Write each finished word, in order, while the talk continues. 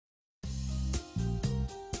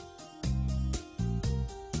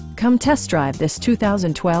Come test drive this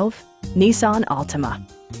 2012 Nissan Altima.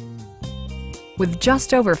 With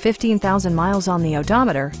just over 15,000 miles on the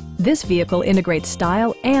odometer, this vehicle integrates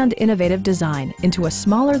style and innovative design into a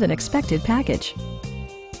smaller than expected package.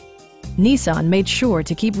 Nissan made sure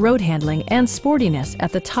to keep road handling and sportiness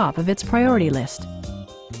at the top of its priority list.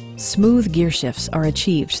 Smooth gear shifts are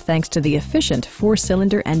achieved thanks to the efficient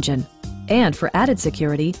 4-cylinder engine. And for added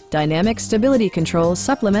security, dynamic stability control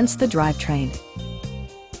supplements the drivetrain.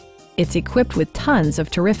 It's equipped with tons of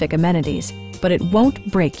terrific amenities, but it won't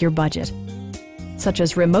break your budget, such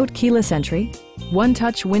as remote keyless entry,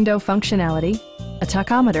 one-touch window functionality, a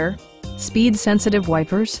tachometer, speed-sensitive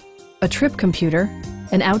wipers, a trip computer,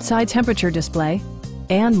 an outside temperature display,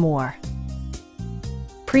 and more.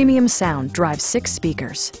 Premium sound drives 6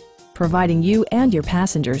 speakers, providing you and your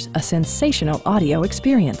passengers a sensational audio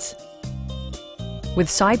experience. With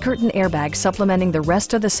side curtain airbags supplementing the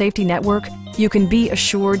rest of the safety network, you can be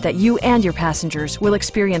assured that you and your passengers will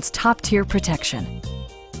experience top-tier protection.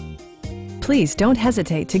 Please don't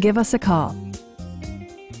hesitate to give us a call.